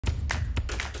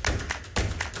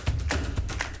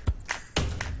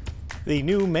The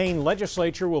new Maine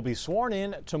legislature will be sworn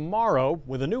in tomorrow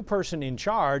with a new person in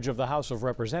charge of the House of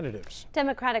Representatives.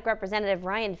 Democratic Representative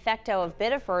Fecteau of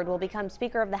Biddeford will become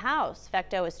Speaker of the House.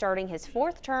 Fecteau is starting his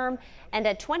fourth term and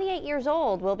at 28 years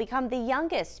old will become the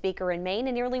youngest Speaker in Maine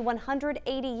in nearly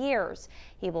 180 years.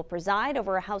 He will preside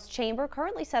over a House chamber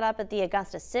currently set up at the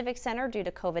Augusta Civic Center due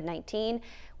to COVID-19,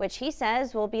 which he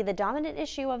says will be the dominant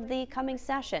issue of the coming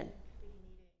session.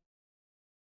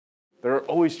 There are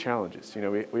always challenges.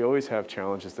 We always have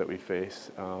challenges that we face.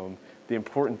 The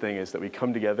important thing is that we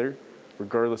come together,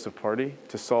 regardless of party,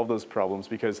 to solve those problems,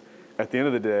 because at the end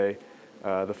of the day,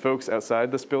 the folks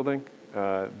outside this building,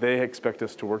 they expect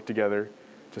us to work together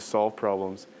to solve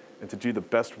problems and to do the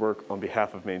best work on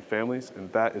behalf of Maine families,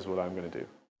 and that is what I'm going to do.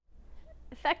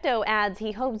 Fecteau adds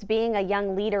he hopes being a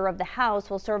young leader of the House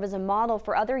will serve as a model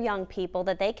for other young people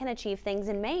that they can achieve things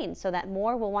in Maine so that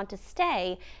more will want to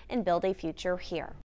stay and build a future here.